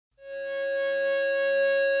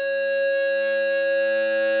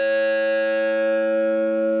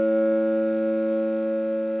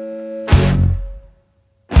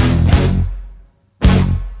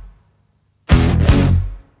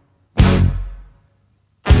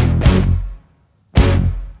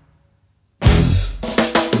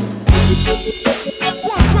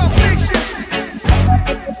One drop nation.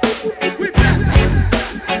 We back.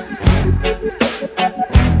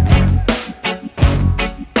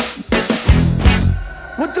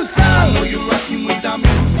 With the sound, I know you're rocking with the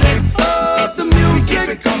music. Of the music, keep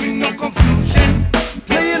it coming, no confusion.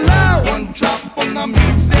 Play it loud, one drop on the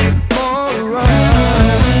music. Alright.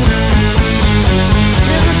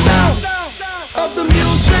 Hear the sound of the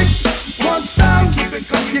music. Once found, keep it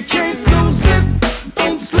coming, you can't lose it.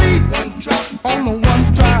 Don't sleep, one drop on the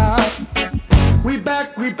one drop. We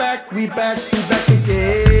back, we back, we back, we back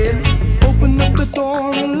again. Open up the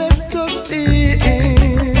door and let us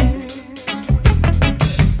in.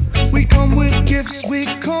 We come with gifts, we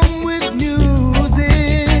come with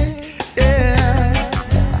music, yeah.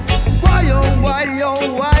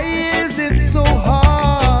 Why is it so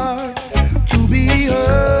hard to be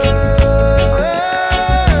heard?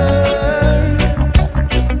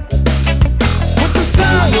 With the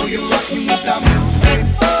sound, I know you're rocking with the music.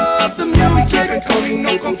 Of the music, keep it coming,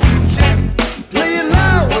 no confusion. Play it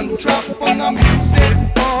loud, one drop on the music.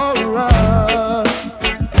 Alright.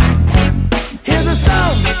 Hear the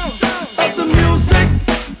sound of the music.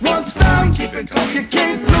 Once found, keep it coming, you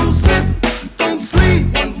can't lose it. Don't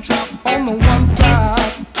sleep, one drop on the one drop.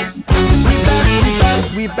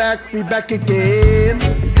 We back, we back again.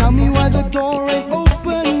 Tell me why the door ain't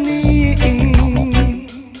opening.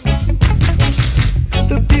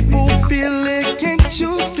 The people feel it, can't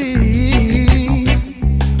you see?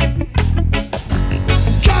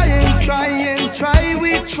 Try,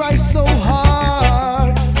 we try so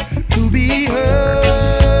hard to be heard.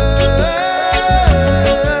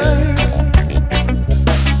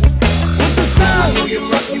 With the sound, I know you're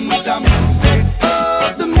rocking with the music.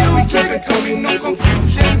 Of the music, keep it coming, no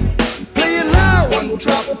confusion. Play it loud, one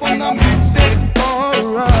drop on the music.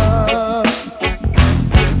 Alright.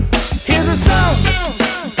 Hear the sound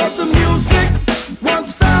of the music.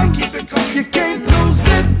 Once found, keep it coming, you can't lose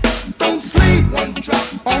it. Don't sleep, one drop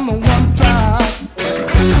on the one drop.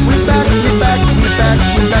 We back, we back, we back,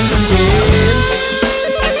 we back again.